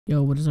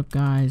Yo, what is up,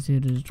 guys?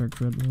 It is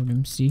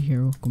𝓸𝓵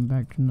here. Welcome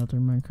back to another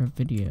Minecraft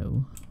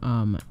video.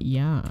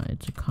 Yeah,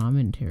 it's a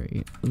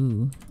commentary.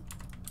 Ooh,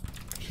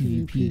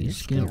 PvP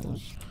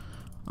skills.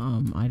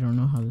 I don't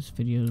know how this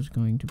video is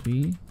going to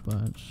be,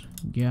 but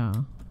yeah,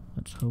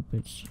 let's hope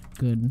it's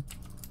good.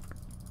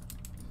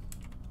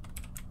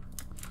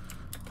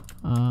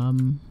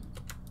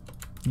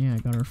 Yeah, I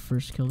got our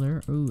first kill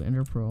there. Ooh,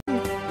 Ender Pearl.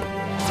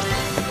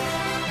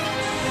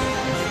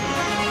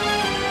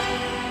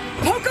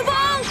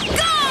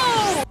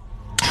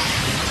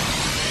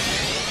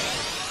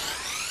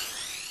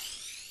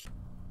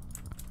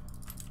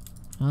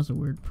 That was a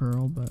weird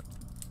pearl, but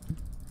I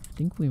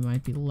think we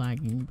might be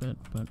lagging a bit,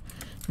 but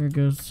there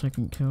goes the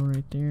second kill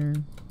right there.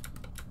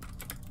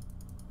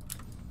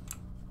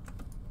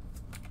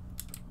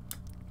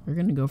 We're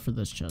gonna go for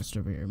this chest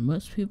over here.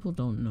 Most people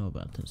don't know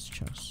about this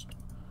chest.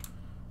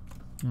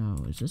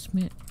 Now, is this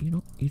man?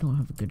 You don't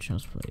have a good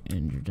chest plate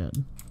and you're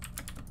dead.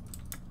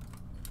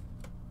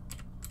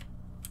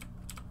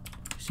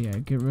 See, I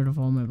get rid of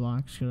all my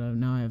blocks because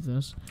now I have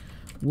this.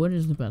 Wood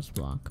is the best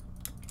block.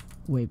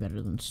 Way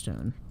better than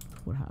stone,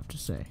 would have to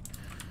say.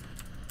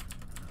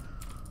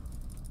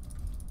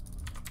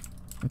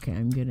 Okay,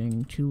 I'm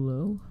getting too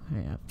low.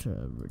 I have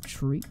to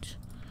retreat.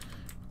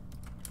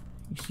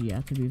 You see, you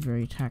have to be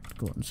very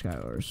tactical in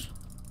skywars.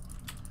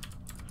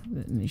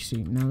 And you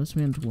see, now this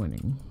man's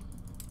winning.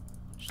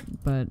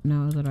 But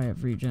now that I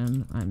have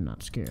regen, I'm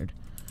not scared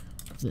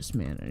of this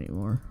man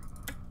anymore.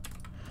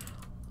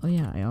 Oh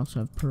yeah, I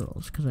also have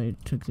pearls because I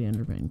took the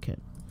Enderman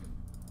kit.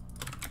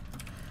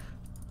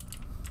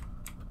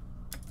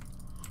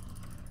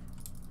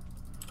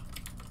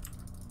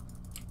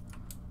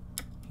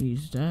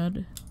 He's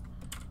dead.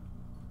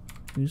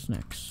 Who's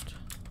next?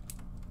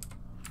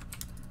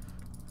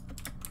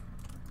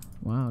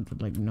 Wow,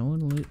 did like no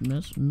one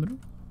miss middle?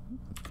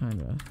 It's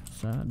kinda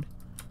sad.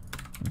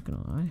 Not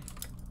gonna lie.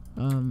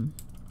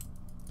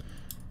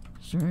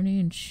 Is there any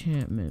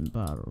enchantment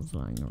bottles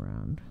lying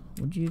around?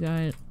 Would you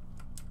guys?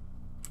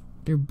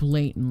 They're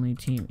blatantly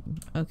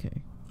teaming.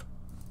 Okay.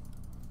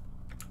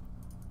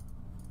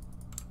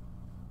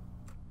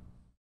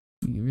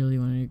 You really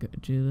want to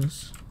do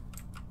this?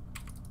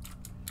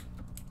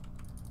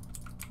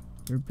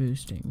 You're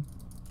boosting.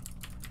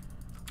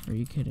 Are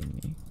you kidding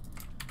me?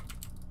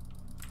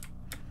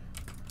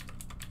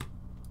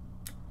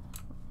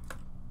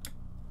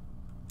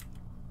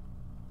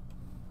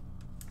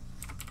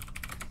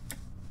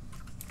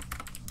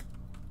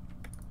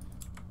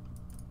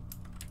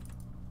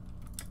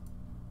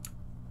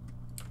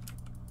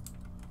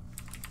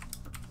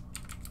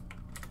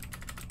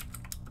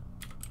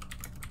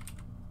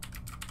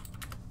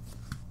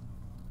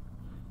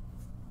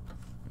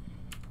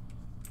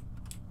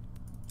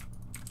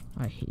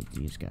 I hate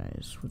these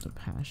guys with a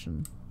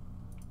passion.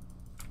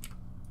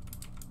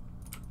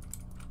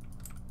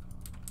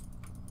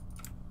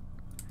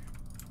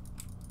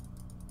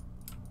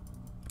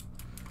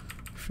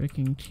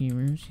 Freaking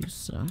teamers, you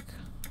suck.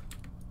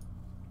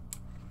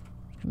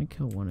 I'm gonna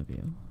kill one of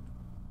you.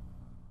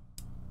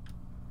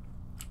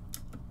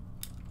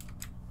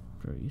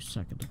 Bro, you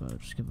suck at the bow.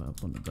 Just give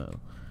up on the bow.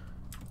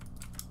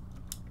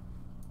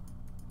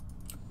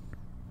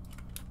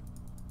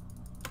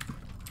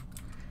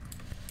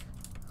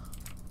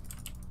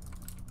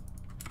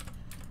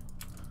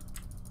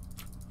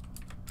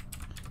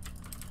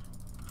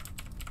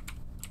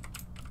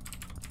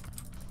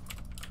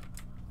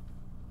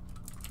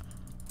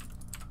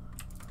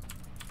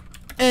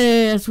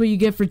 That's what you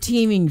get for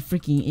teaming,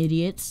 freaking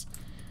idiots.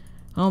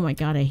 Oh my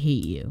god, I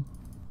hate you.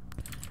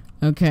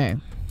 Okay,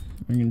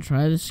 we're gonna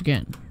try this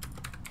again.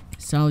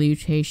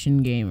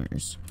 Salutation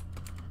gamers.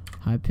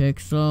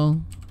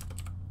 Hypixel.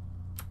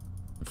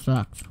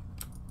 Sucks.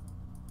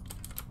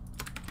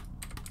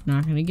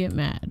 Not gonna get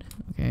mad,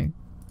 okay?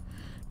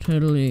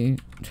 Totally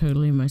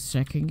my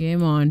second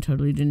game on.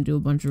 Totally didn't do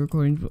a bunch of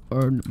recordings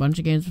or a bunch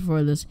of games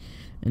before this.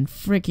 And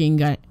freaking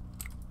got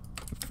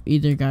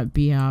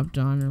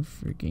𝓵𝓵 on or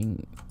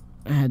freaking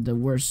had the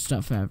worst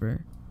stuff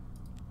ever.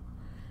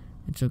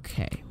 It's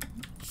okay.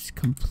 It's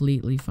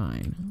completely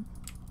fine.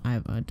 I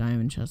have a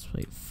diamond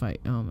chestplate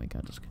fight. Oh my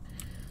god, that's good.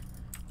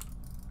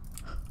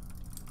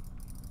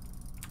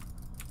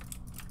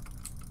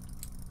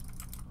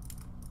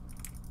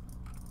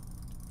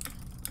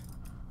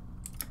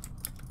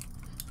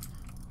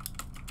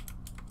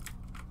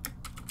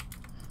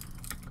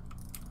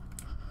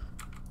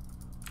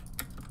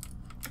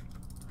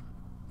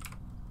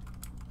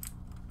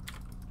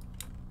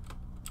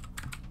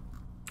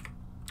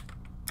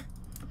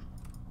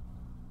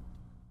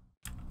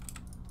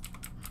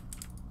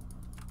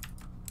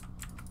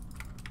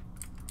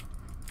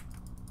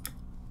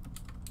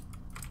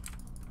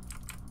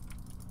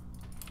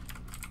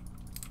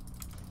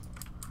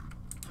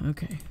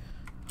 Okay.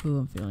 Ooh,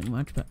 I'm feeling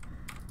much better.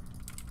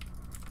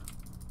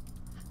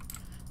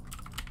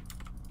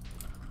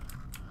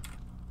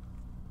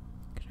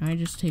 Can I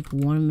just take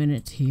 1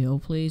 minute to heal,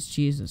 please?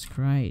 Jesus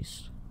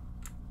Christ.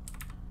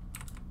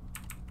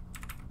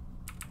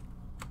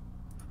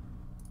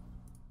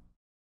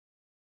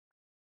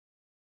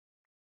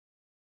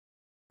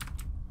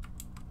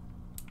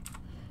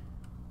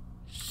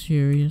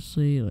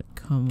 seriously? Like,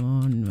 come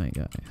on, my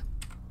guy.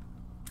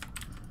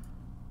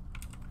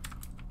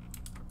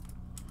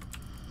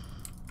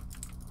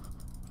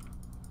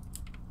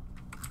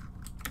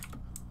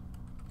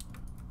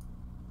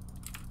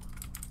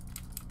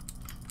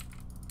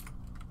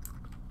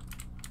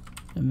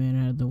 That man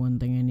had the one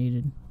thing I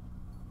needed.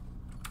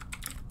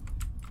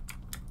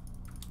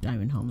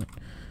 Diamond helmet.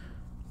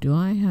 Do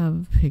I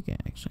have a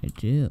pickaxe? I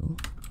do.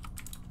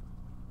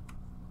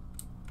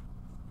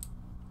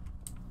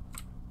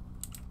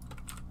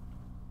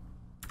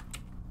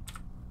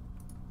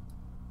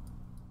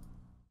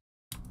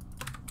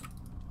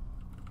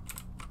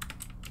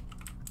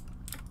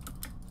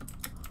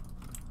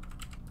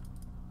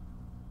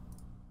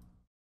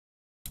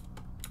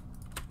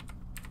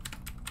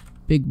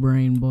 Big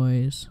brain,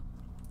 boys.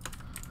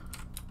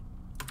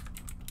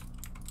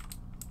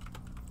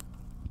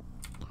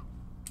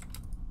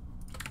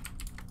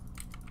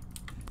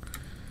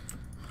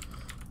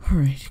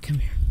 Alright, come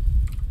here.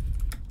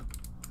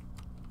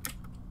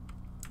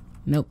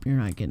 Nope, you're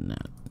not getting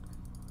that.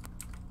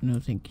 No,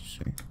 thank you,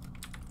 sir.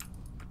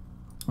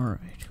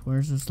 Alright,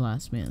 where's this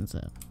last man's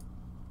at?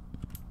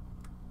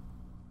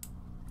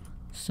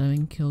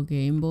 7 kill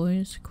game,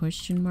 boys?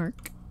 Question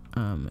mark?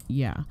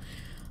 Yeah.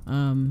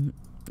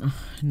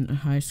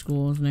 High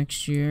school is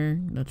next year.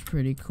 That's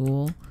pretty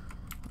cool.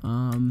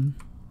 I'm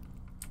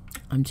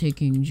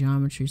taking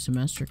geometry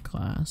semester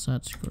class.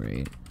 That's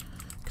great.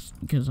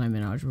 Because I'm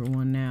in Algebra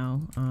 1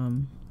 now.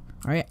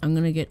 Alright, I'm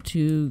gonna get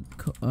to,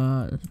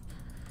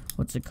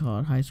 what's it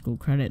called? High school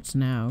credits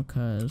now,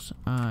 because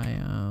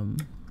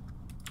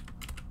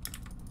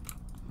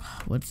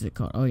what's it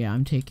called? Oh yeah,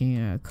 I'm taking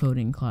a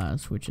coding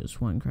class, which is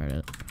 1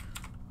 credit.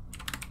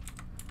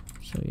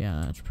 So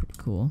yeah, that's pretty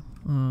cool.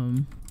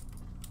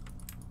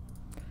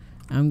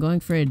 I'm going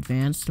for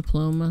advanced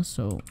diploma,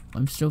 so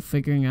I'm still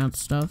figuring out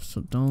stuff,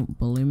 so don't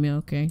bully me,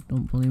 okay?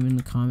 Don't bully me in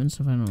the comments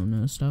if I don't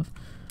know stuff.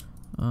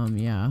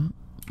 Yeah.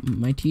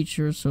 My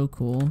teacher is so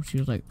cool. She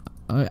was like,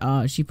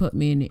 she put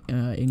me in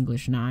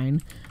English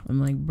 9. I'm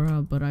like,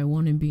 bro, but I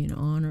want to be an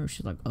honor.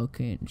 She's like,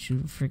 okay, and she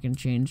freaking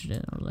changed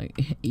it. I was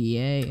like,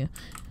 yay.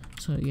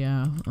 So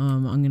yeah,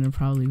 I'm gonna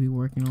probably be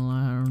working a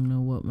lot. I don't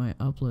know what my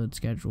upload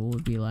schedule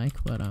would be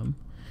like, but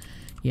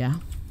yeah.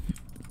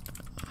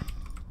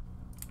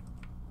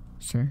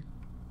 Sir.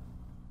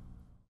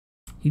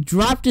 He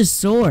dropped his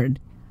sword.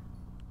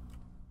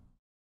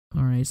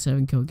 Alright,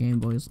 7 kill game,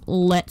 boys.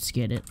 Let's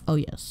get it. Oh,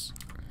 yes.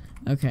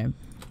 Okay.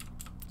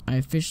 I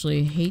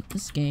officially hate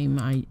this game.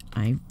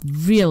 I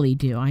really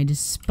do. I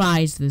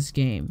despise this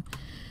game.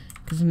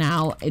 Because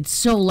now it's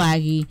so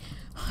laggy.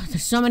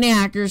 There's so many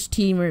hackers,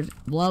 teamers,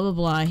 blah, blah,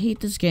 blah. I hate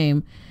this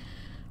game.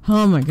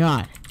 Oh, my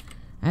God.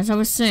 As I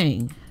was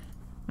saying,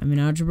 I'm in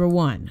Algebra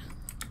 1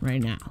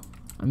 right now.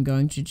 I'm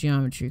going to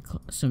geometry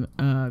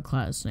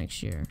class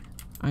next year.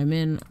 I'm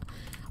in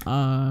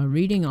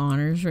reading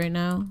honors right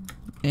now.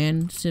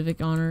 And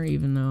civic honor,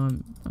 even though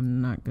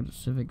I'm not good at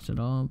civics at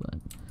all, but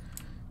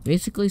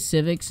basically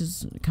civics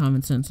is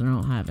common sense and I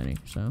don't have any,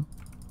 so.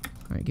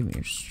 Alright, give me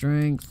your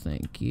strength,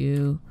 thank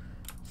you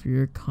for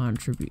your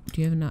contribute.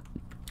 Do you have not?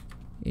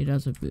 He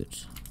does have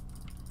boots.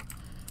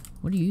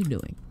 What are you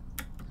doing?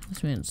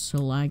 This man's so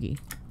laggy.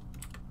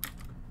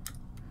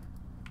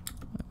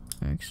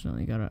 I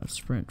accidentally got out of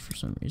sprint for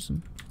some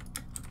reason.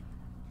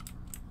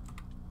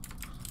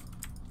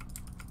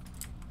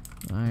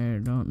 I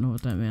don't know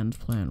what that man's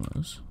plan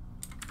was.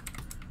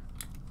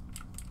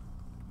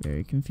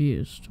 Very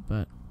confused,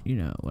 but, you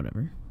know,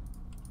 whatever.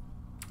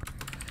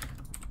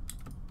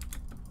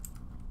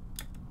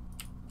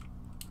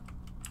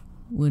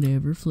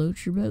 Whatever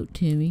floats your boat,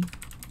 Timmy.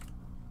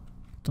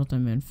 Thought that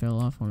man fell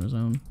off on his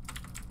own.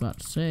 About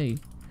to say,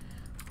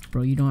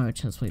 bro, you don't have a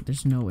chest plate.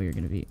 There's no way you're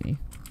gonna beat me.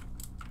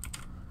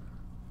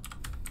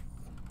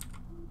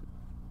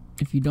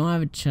 If you don't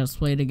have a chest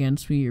plate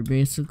against me, you're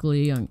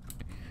basically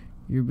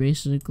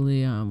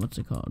what's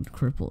it called?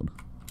 Crippled.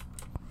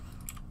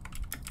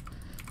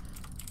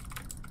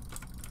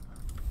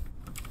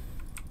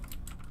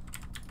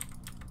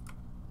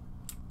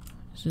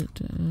 Is it?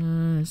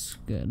 It's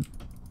good.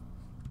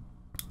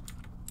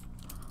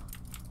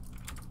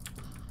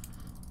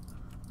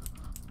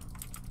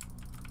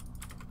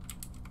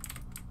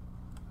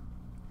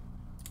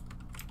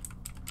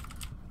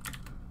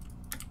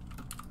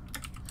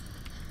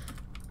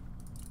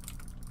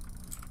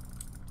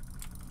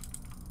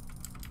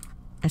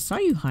 I saw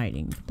you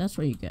hiding, but that's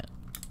what you get.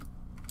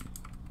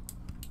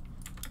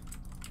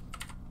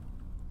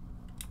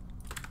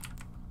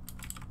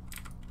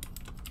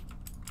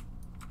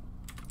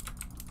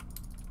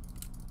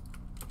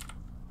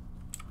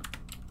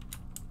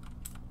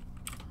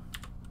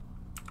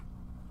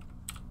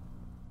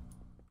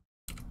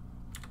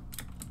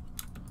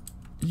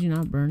 Is he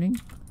not burning?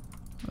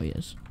 Oh,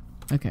 yes.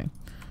 Okay.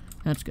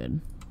 That's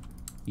good.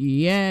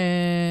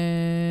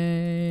 Yay!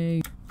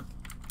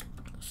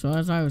 So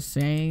as I was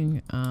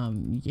saying,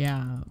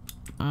 yeah,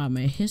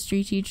 my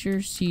history teacher,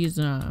 she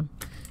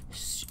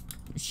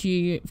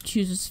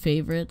chooses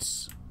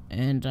favorites,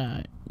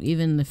 and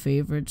even the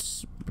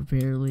favorites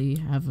barely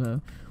have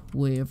a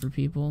way over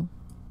people.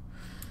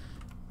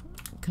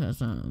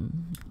 Cause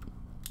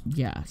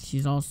yeah,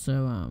 she's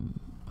also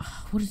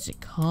what is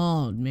it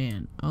called,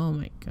 man? Oh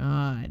my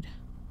god.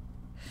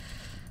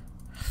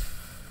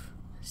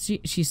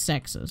 She's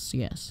sexist,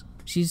 yes.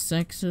 She's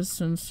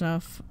sexist and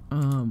stuff.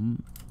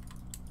 And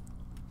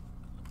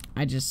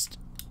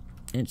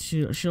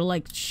she'll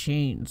like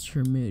change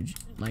her mood.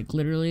 Like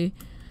literally,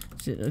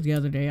 the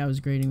other day I was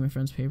grading my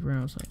friend's paper and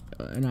I was like,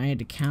 and I had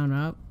to count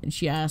up, and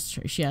she asked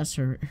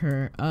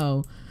her,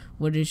 oh,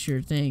 what is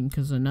your thing?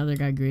 Because another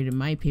guy graded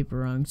my paper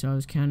wrong, so I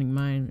was counting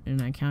mine,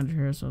 and I counted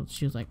her. So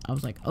she was like, I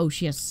was like, oh,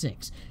 she has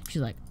 6.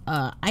 She's like,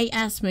 I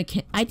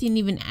didn't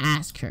even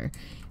ask her.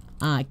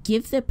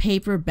 Give the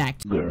paper back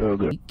to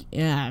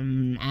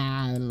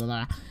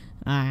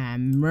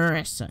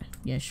Marissa.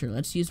 Yeah, sure.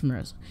 Let's use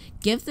Marissa.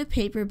 Give the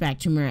paper back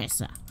to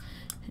Marissa.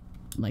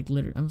 Like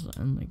literally,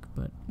 I'm like,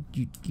 but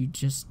you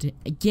just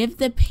give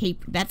the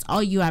paper. That's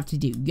all you have to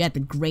do. You have to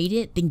grade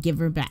it, then give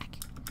her back.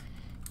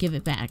 Give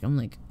it back. I'm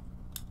like,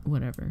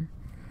 whatever.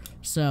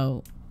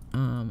 So,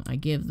 I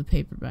give the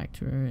paper back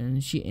to her,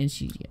 and she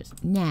goes,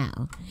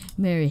 now,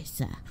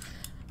 Marissa,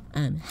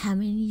 how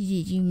many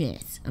did you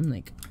miss? I'm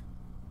like,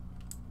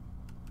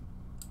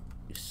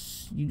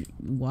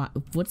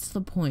 what's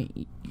the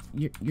point?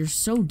 You're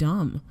so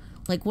dumb.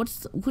 Like,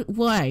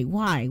 why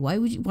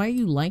are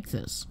you like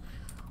this?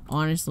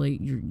 Honestly,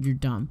 you're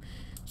dumb.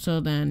 So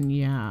then,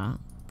 yeah,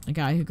 the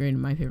guy who graded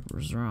my paper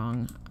was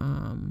wrong.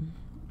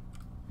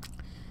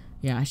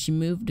 Yeah, she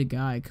moved a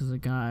guy because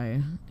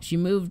she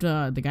moved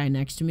the guy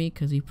next to me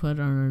because he put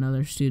on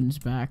another student's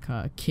back,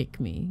 kick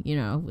me, you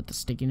know, with the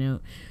sticky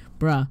note.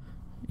 Bruh.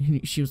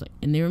 She was like,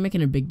 and they were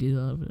making a big deal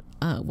of it.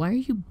 Why are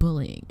you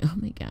bullying? Oh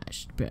my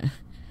gosh, bruh.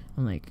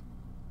 I'm like,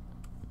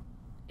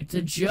 it's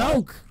a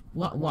joke.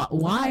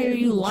 Why are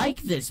you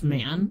like this,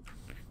 man?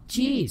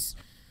 Jeez.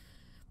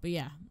 But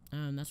yeah,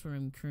 that's what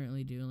I'm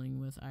currently dealing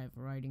with. I have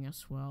writing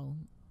as well,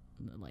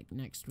 like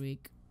next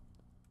week.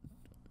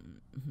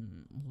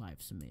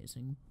 Life's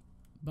amazing.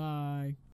 Bye.